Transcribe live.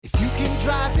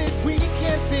drive it, we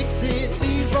can fix it.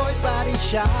 Leroy's Body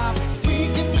Shop. We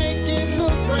can make it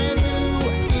look brand new.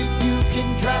 If you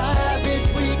can drive it,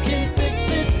 we can fix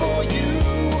it for you.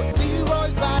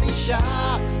 Leroy's Body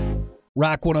Shop.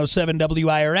 Rock 107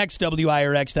 WIRX,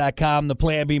 WIRX.com, the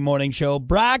Plan B Morning Show.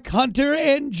 Brock Hunter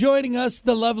and joining us,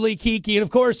 the lovely Kiki. And, of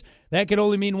course, that can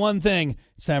only mean one thing.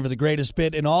 It's time for the greatest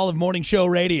bit in all of morning show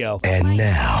radio. And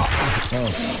now,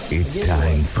 it's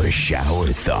time for Shower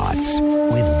Thoughts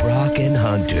with Brock and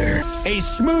Hunter. A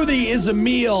smoothie is a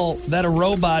meal that a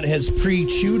robot has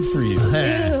pre-chewed for you.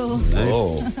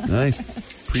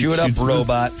 Nice. Chew it up,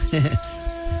 robot.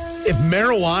 If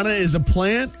marijuana is a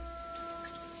plant,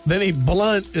 then a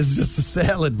blunt is just a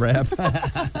salad wrap.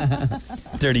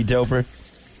 Dirty doper.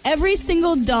 Every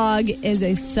single dog is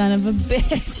a son of a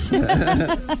bitch.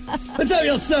 What's up,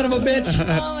 you son of a bitch?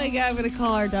 Oh, my God. I'm going to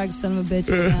call our dog son of a bitch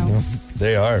now.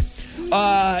 They are.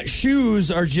 Shoes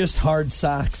are just hard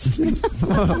socks.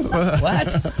 What? I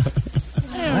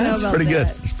don't know about Pretty good.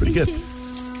 that. It's pretty good.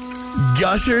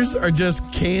 Gushers are just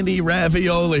candy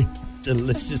ravioli.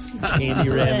 Delicious candy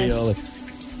ravioli.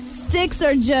 Sticks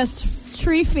are just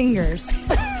tree fingers.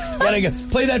 Gotta go.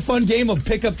 Play that fun game of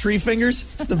pick up tree fingers.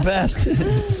 It's the best.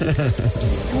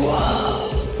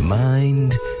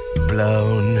 Mind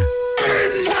blown.